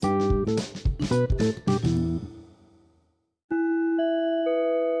Come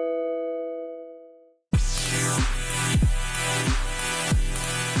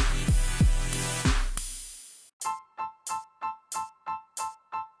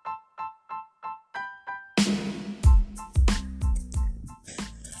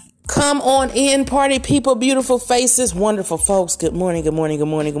on in, party people, beautiful faces, wonderful folks. Good morning, good morning, good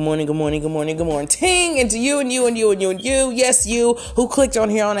morning, good morning, good morning, good morning, good morning. Ting, and to you and you and you and you and you. Yes, you who clicked on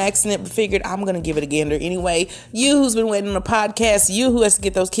here on accident but figured I'm going to give it a gander anyway. You who's been waiting on a podcast. You who has to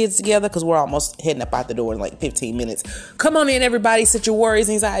get those kids together because we're almost heading up out the door in like 15 minutes. Come on in, everybody. Sit your worries,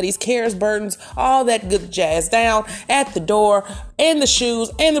 anxieties, cares, burdens, all that good jazz down at the door, and the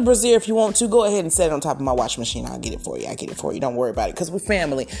shoes and the brassiere if you want to. Go ahead and set it on top of my washing machine. I'll get it for you. Don't worry about it because we're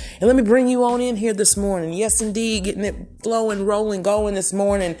family. And let me bring you on in here this morning. Yes, indeed. Getting it flowing, rolling, going this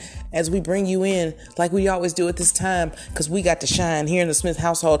morning as we bring you in like we always do at this time because we got to shine here in the Smith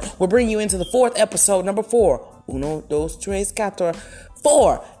household. We'll bring you into the fourth episode, number 4. Uno, dos, tres, cuatro.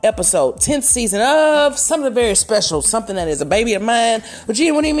 4 episode, 10th season of something very special, something that is a baby of mine. But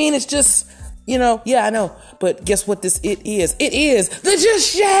Gene, what do you mean? It's just, yeah, I know. But guess what it is? It is the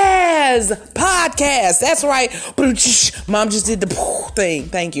Just Jazz podcast. That's right. Mom just did the thing.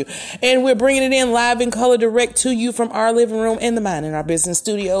 Thank you. And we're bringing it in live in color direct to you from our living room and the Mind in Our Business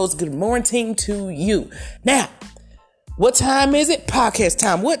studios. Good morning to you. Now, what time is it? Podcast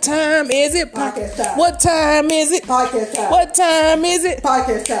time. What time is it? Podcast time. What time is it? Podcast time. What time is it?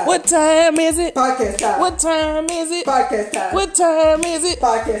 Podcast time. What time is it? Podcast time. What time is it? Podcast time. What time is it?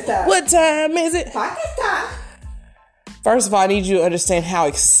 Podcast time. What time is it? Podcast time. First of all, I need you to understand how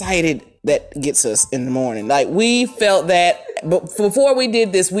excited that gets us in the morning. Like, we felt that, but before we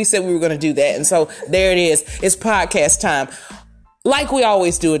did this, we said we were going to do that. And so there it is. It's podcast time. Like we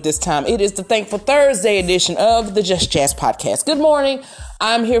always do at this time, it is the Thankful Thursday edition of the Just Jazz podcast. Good morning.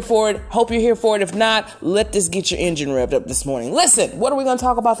 I'm here for it. Hope you're here for it. If not, let this get your engine revved up this morning. Listen, what are we going to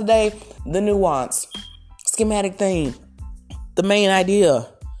talk about today? The nuance, schematic theme, the main idea,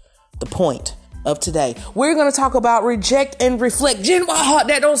 the point of today. We're going to talk about reject and reflect. Jen,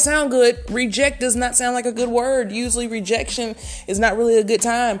 that don't sound good. Reject does not sound like a good word. Usually rejection is not really a good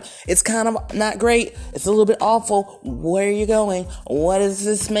time. It's kind of not great. It's a little bit awful. Where are you going? What does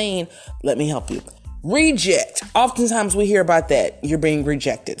this mean? Let me help you. Reject. Oftentimes we hear about that. You're being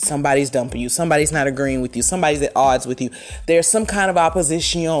rejected. Somebody's dumping you. Somebody's not agreeing with you. Somebody's at odds with you. There's some kind of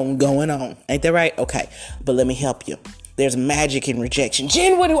opposition going on. Ain't that right? Okay. But let me help you. There's magic in rejection.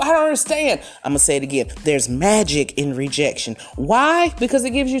 Jen, I don't understand. I'm going to say it again. There's magic in rejection. Why? Because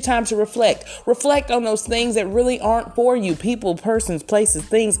it gives you time to reflect. Reflect on those things that really aren't for you. People, persons, places,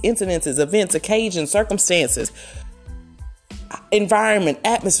 things, incidences, events, occasions, circumstances, environment,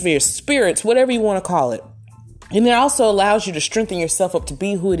 atmosphere, spirits, whatever you want to call it. And it also allows you to strengthen yourself up to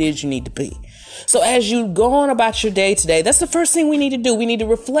be who it is you need to be. So as you go on about your day today, that's the first thing we need to do. We need to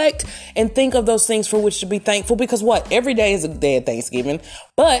reflect and think of those things for which to be thankful, because every day is a day of Thanksgiving,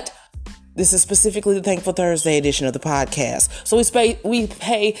 but this is specifically the Thankful Thursday edition of the podcast. So we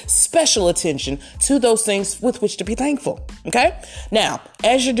pay special attention to those things with which to be thankful. Okay. Now,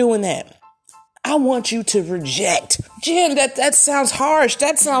 as you're doing that, I want you to reject. Jen, that sounds harsh.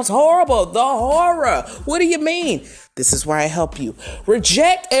 That sounds horrible. The horror. What do you mean? This is where I help you.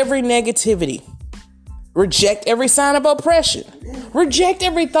 Reject every negativity. Reject every sign of oppression. Reject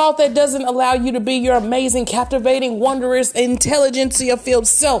every thought that doesn't allow you to be your amazing, captivating, wondrous, intelligentsia-filled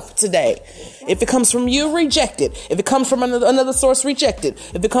self today. If it comes from you, reject it. If it comes from another source, reject it.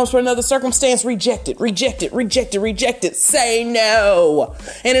 If it comes from another circumstance, reject it. Reject it. Reject it. Reject it. Say no.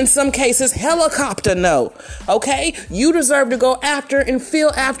 And in some cases, helicopter no. Okay? You deserve to go after and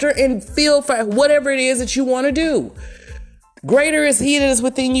feel for whatever it is that you want to do. Greater is he that is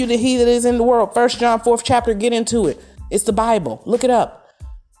within you than he that is in the world. 1 John 4th chapter, get into it. It's the Bible. Look it up.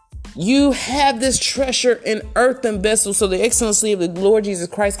 You have this treasure in earthen vessels so the excellency of the Lord Jesus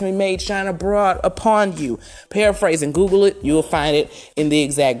Christ can be made shine abroad upon you. Paraphrasing, Google it. You will find it in the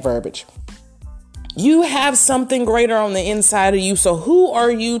exact verbiage. You have something greater on the inside of you. So who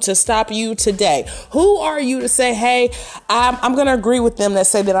are you to stop you today? Who are you to say, hey, I'm going to agree with them that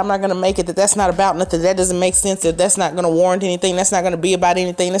say that I'm not going to make it, that that's not about nothing, that doesn't make sense, that that's not going to warrant anything, that's not going to be about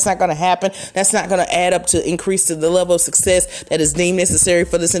anything, that's not going to happen, that's not going to add up to increase to the level of success that is deemed necessary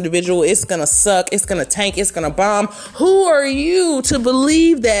for this individual. It's going to suck, it's going to tank, it's going to bomb. Who are you to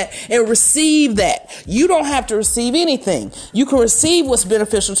believe that and receive that? You don't have to receive anything. You can receive what's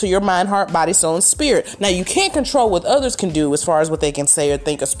beneficial to your mind, heart, body, soul, and spirit. Now, you can't control what others can do as far as what they can say or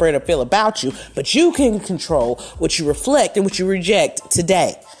think or spread or feel about you, but you can control what you reflect and what you reject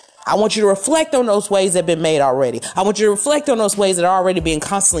today. I want you to reflect on those ways that have been made already. I want you to reflect on those ways that are already being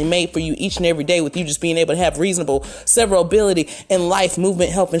constantly made for you each and every day, with you just being able to have reasonable severability in life,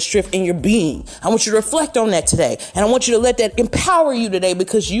 movement, health, and strength in your being. I want you to reflect on that today. And I want you to let that empower you today,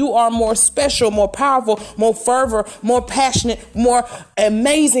 because you are more special, more powerful, more fervor, more passionate, more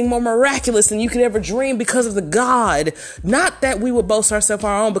amazing, more miraculous than you could ever dream, because of the God. Not that we would boast ourselves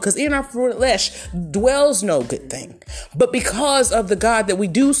our own, because in our flesh dwells no good thing, but because of the God that we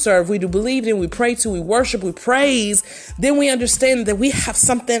do serve, we do believe in, we pray to, we worship, we praise, then we understand that we have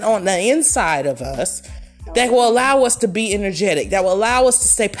something on the inside of us that will allow us to be energetic, that will allow us to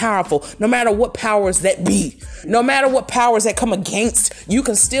stay powerful, no matter what powers that be, no matter what powers that come against, you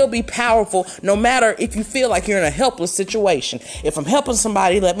can still be powerful, no matter if you feel like you're in a helpless situation. If I'm helping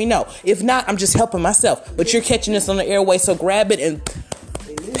somebody, let me know. If not, I'm just helping myself. But you're catching this on the airway, so grab it and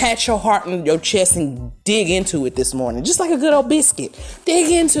pat your heart in your chest and dig into it this morning. Just like a good old biscuit.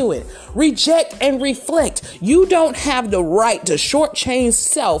 Dig into it. Reject and reflect. You don't have the right to shortchange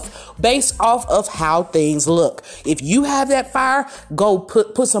self based off of how things look. If you have that fire, go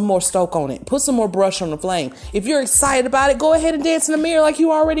put some more stoke on it. Put some more brush on the flame. If you're excited about it, go ahead and dance in the mirror like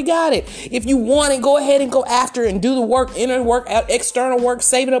you already got it. If you want it, go ahead and go after it and do the work, inner work, external work,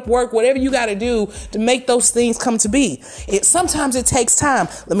 saving up work, whatever you got to do to make those things come to be. Sometimes it takes time.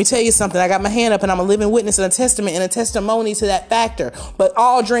 Let me tell you something. I got my hand up and I'm a living witness and a testament and a testimony to that factor. But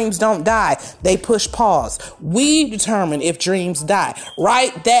all dreams don't die. They push pause. We determine if dreams die.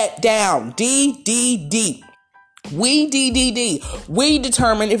 Write that down. DDD. We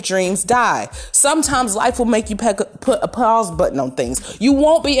determine if dreams die. Sometimes life will make you put a pause button on things. You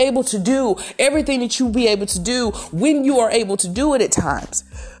won't be able to do everything that you'll be able to do when you are able to do it at times.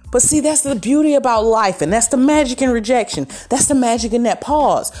 But see, that's the beauty about life, and that's the magic in rejection. That's the magic in that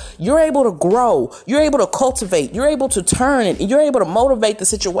pause. You're able to grow. You're able to cultivate. You're able to turn it. And you're able to motivate the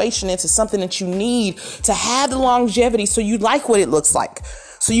situation into something that you need to have the longevity, so you like what it looks like.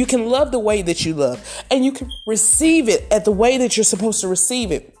 So you can love the way that you love, and you can receive it at the way that you're supposed to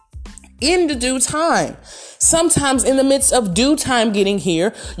receive it in the due time. Sometimes in the midst of due time getting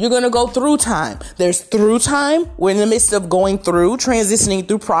here, you're going to go through time. There's through time. We're in the midst of going through, transitioning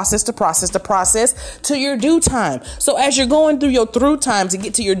through process to your due time. So as you're going through your through time to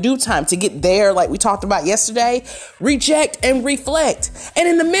get to your due time, to get there, like we talked about yesterday, reject and reflect. And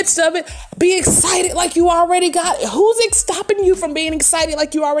in the midst of it, be excited like you already got it. Who's stopping you from being excited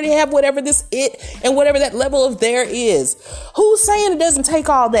like you already have whatever this it and whatever that level of there is? Who's saying it doesn't take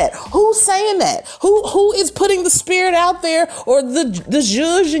all that? Who's saying that? Who is putting the spirit out there, or the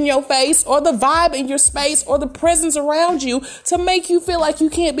zhuzh in your face, or the vibe in your space, or the presence around you to make you feel like you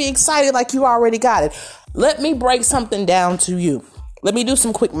can't be excited like you already got it? Let me break something down to you. Let me do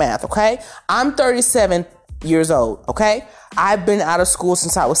some quick math, okay? I'm 37 years old, okay? I've been out of school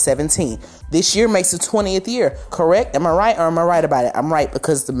since I was 17. This year makes the 20th year, correct? Am I right, or am I right about it? I'm right,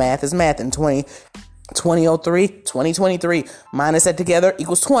 because the math is math, and 2023 minus that together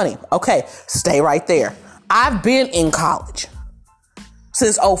equals 20. Okay, stay right there. I've been in college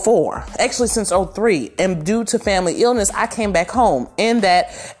since 04, actually since 03, and due to family illness, I came back home and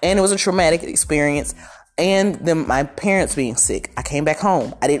it was a traumatic experience, and then my parents being sick. I came back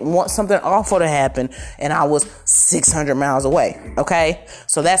home. I didn't want something awful to happen, and I was 600 miles away. Okay,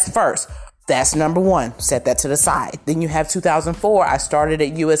 so that's first. That's number one. Set that to the side. Then you have 2004. I started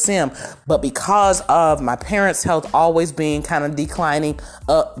at USM, but because of my parents' health always being kind of declining,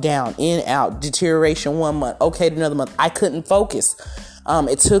 up, down, in, out, deterioration 1 month, okay to another month, I couldn't focus.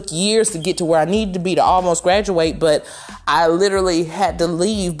 It took years to get to where I needed to be to almost graduate, but I literally had to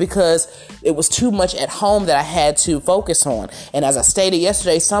leave because it was too much at home that I had to focus on. And as I stated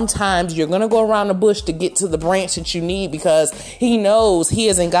yesterday, sometimes you're going to go around the bush to get to the branch that you need, because he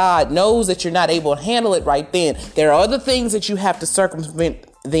as in God, knows that you're not able to handle it right then. There are other things that you have to circumvent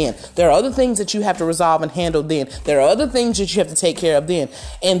then. There are other things that you have to resolve and handle then. There are other things that you have to take care of then.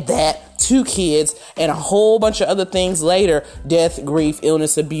 And that, 2 kids, and a whole bunch of other things later, death, grief,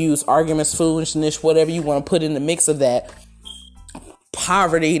 illness, abuse, arguments, foolishness, whatever you want to put in the mix of that.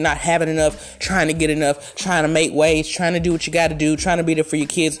 Poverty, not having enough, trying to get enough, trying to make wage, trying to do what you got to do, trying to be there for your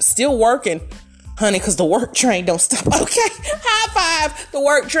kids, still working, honey, because the work train don't stop. Okay, high five. The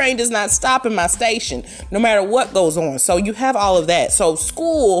work train does not stop in my station, no matter what goes on. So you have all of that. So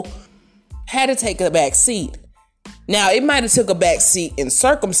school had to take a back seat. Now, it might have took a back seat in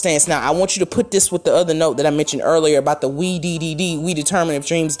circumstance. Now, I want you to put this with the other note that I mentioned earlier about the we determine if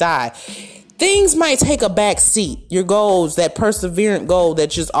dreams die. Things might take a back seat. Your goals, that perseverant goal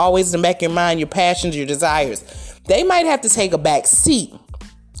that's just always in the back of your mind, your passions, your desires, they might have to take a back seat.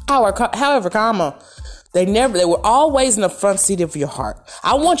 However, They were always in the front seat of your heart.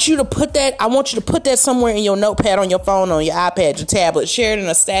 I want you to put that somewhere in your notepad, on your phone, on your iPad, your tablet, share it in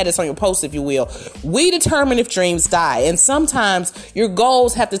a status on your post, if you will. We determine if dreams die. And sometimes your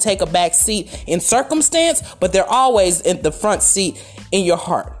goals have to take a back seat in circumstance, but they're always in the front seat in your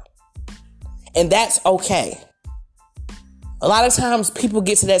heart. And that's okay. A lot of times people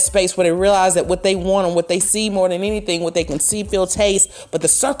get to that space where they realize that what they want and what they see more than anything, what they can see, feel, taste, but the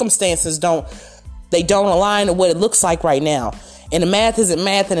circumstances don't align to what it looks like right now. And the math isn't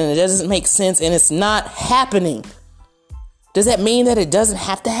math, and it doesn't make sense, and it's not happening. Does that mean that it doesn't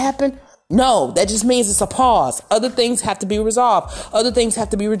have to happen? No, that just means it's a pause. Other things have to be resolved. Other things have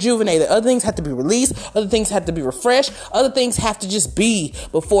to be rejuvenated. Other things have to be released. Other things have to be refreshed. Other things have to just be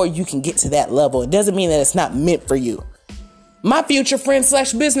before you can get to that level. It doesn't mean that it's not meant for you. My future friend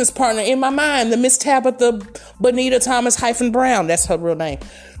 / business partner in my mind, the Miss Tabitha Bonita Thomas -Brown, that's her real name.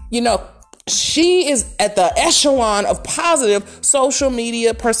 She is at the echelon of positive social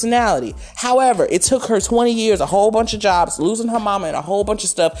media personality. However, it took her 20 years, a whole bunch of jobs, losing her mama, and a whole bunch of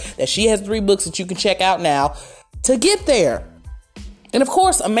stuff that she has 3 books that you can check out now to get there. And of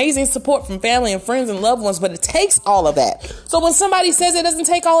course, amazing support from family and friends and loved ones, but it takes all of that. So when somebody says it doesn't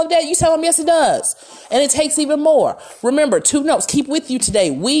take all of that, you tell them, yes, it does. And it takes even more. Remember, 2 notes, keep with you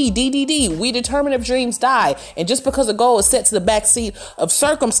today. We determine if dreams die. And just because a goal is set to the back seat of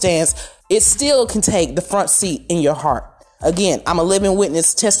circumstance, it still can take the front seat in your heart. Again, I'm a living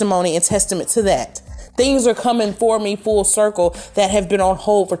witness, testimony, and testament to that. Things are coming for me full circle that have been on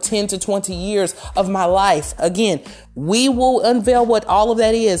hold for 10 to 20 years of my life. Again, we will unveil what all of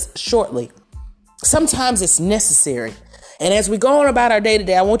that is shortly. Sometimes it's necessary. And as we go on about our day to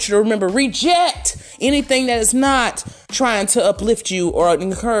day, I want you to remember, reject anything that is not trying to uplift you or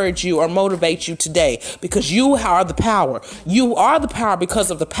encourage you or motivate you today, because you are the power. You are the power because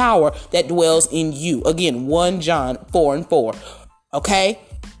of the power that dwells in you. Again, 1 John 4:4. Okay?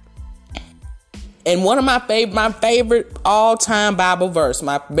 And one of my favorite all-time Bible verse,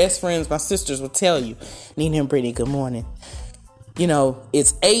 my best friends, my sisters will tell you, Nina and Brittany, good morning.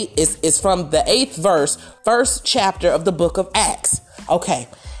 It's from the 8th verse, 1st chapter of the book of Acts. Okay.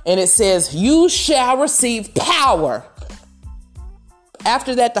 And it says, you shall receive power.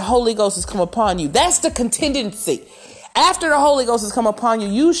 After that, the Holy Ghost has come upon you. That's the contingency. After the Holy Ghost has come upon you,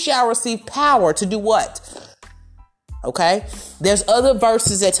 you shall receive power to do what? Okay, there's other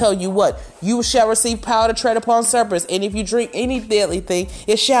verses that tell you what? You shall receive power to tread upon serpents, and if you drink any deadly thing,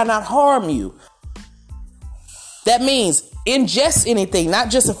 it shall not harm you. That means ingest anything, not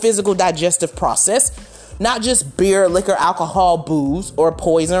just a physical digestive process, not just beer, liquor, alcohol, booze, or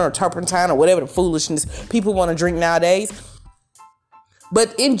poison, or turpentine, or whatever the foolishness people want to drink nowadays.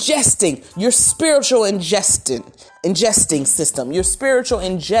 But ingesting, your spiritual ingesting system, your spiritual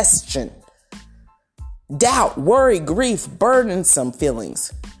ingestion. Doubt, worry, grief, burdensome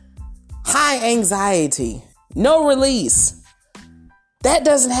feelings, high anxiety, no release. That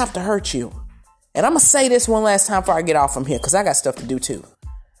doesn't have to hurt you. And I'm going to say this one last time before I get off from here, because I got stuff to do too.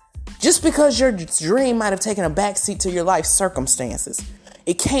 Just because your dream might have taken a backseat to your life circumstances,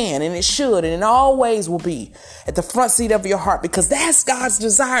 it can and it should and it always will be at the front seat of your heart, because that's God's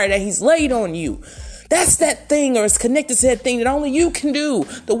desire that He's laid on you. That's that thing, or it's connected to that thing that only you can do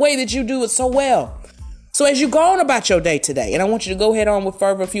the way that you do it so well. So as you go on about your day today, and I want you to go head on with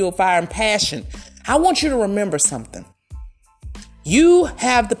fervor, fuel, fire, and passion, I want you to remember something. You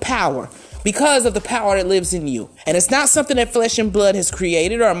have the power because of the power that lives in you. And it's not something that flesh and blood has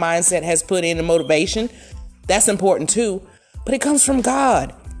created or a mindset has put in a motivation. That's important too. But it comes from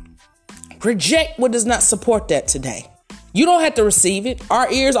God. Reject what does not support that today. You don't have to receive it.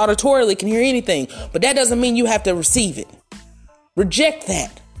 Our ears auditorily can hear anything, but that doesn't mean you have to receive it. Reject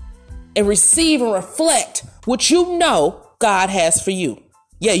that. And receive and reflect what you know God has for you.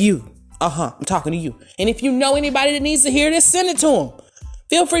 Yeah, you. I'm talking to you. And if you know anybody that needs to hear this, send it to them.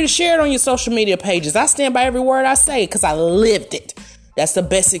 Feel free to share it on your social media pages. I stand by every word I say because I lived it. That's the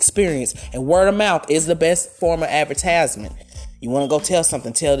best experience. And word of mouth is the best form of advertisement. You want to go tell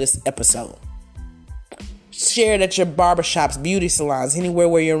something, tell this episode. Share it at your barbershops, beauty salons, anywhere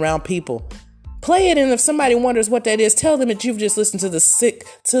where you're around people. Play it, and if somebody wonders what that is, tell them that you've just listened to the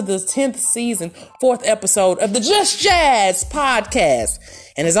 10th season, 4th episode of the Just Jazz podcast.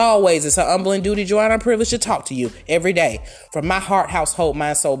 And as always, it's an humbling duty, joy, and a privilege to talk to you every day. From my heart, household,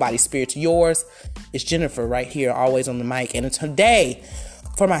 mind, soul, body, spirit to yours, it's Jennifer right here, always on the mic. And today,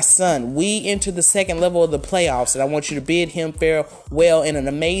 for my son, we enter the second level of the playoffs, and I want you to bid him farewell in an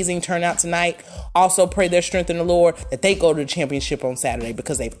amazing turnout tonight. Also, pray their strength in the Lord that they go to the championship on Saturday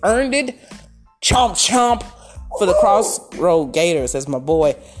because they've earned it. Chomp, chomp for the Crossroad Gators, as my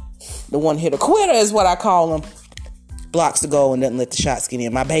boy The one hitter quitter is what I call him. Blocks the goal and doesn't let the shots get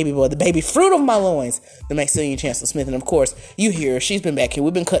in. My baby boy, the baby fruit of my loins, the Maximilian Chancellor Smith. And of course, you hear her. She's been back here.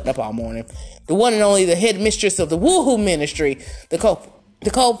 We've been cutting up all morning. The one and only, the head mistress of the Woohoo Ministry, the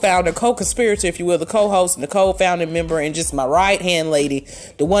co-founder, co-conspirator, if you will, the co-host and the co-founding member, and just my right-hand lady,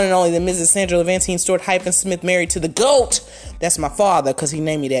 the one and only, the Mrs. Sandra Levantine Stewart-Smith, married to the GOAT. That's my father, because he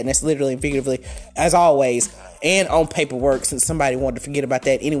named me that, and that's literally and figuratively, as always, and on paperwork, since somebody wanted to forget about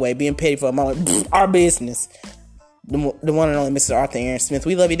that. Anyway, being petty for a moment, our business. The one and only Mr. Arthur Aaron Smith.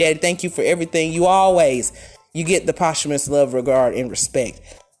 We love you, Daddy. Thank you for everything. You get the posthumous love, regard, and respect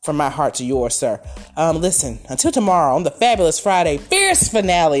from my heart to yours, sir. Listen, until tomorrow on the fabulous Friday, fierce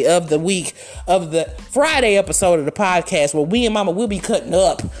finale of the week, of the Friday episode of the podcast, where we and Mama will be cutting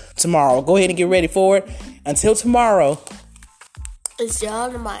up tomorrow. Go ahead and get ready for it. Until tomorrow. It's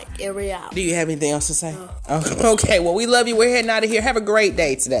John the mic. Every hour. Do you have anything else to say? No. Okay, well, we love you. We're heading out of here. Have a great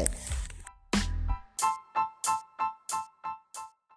day today.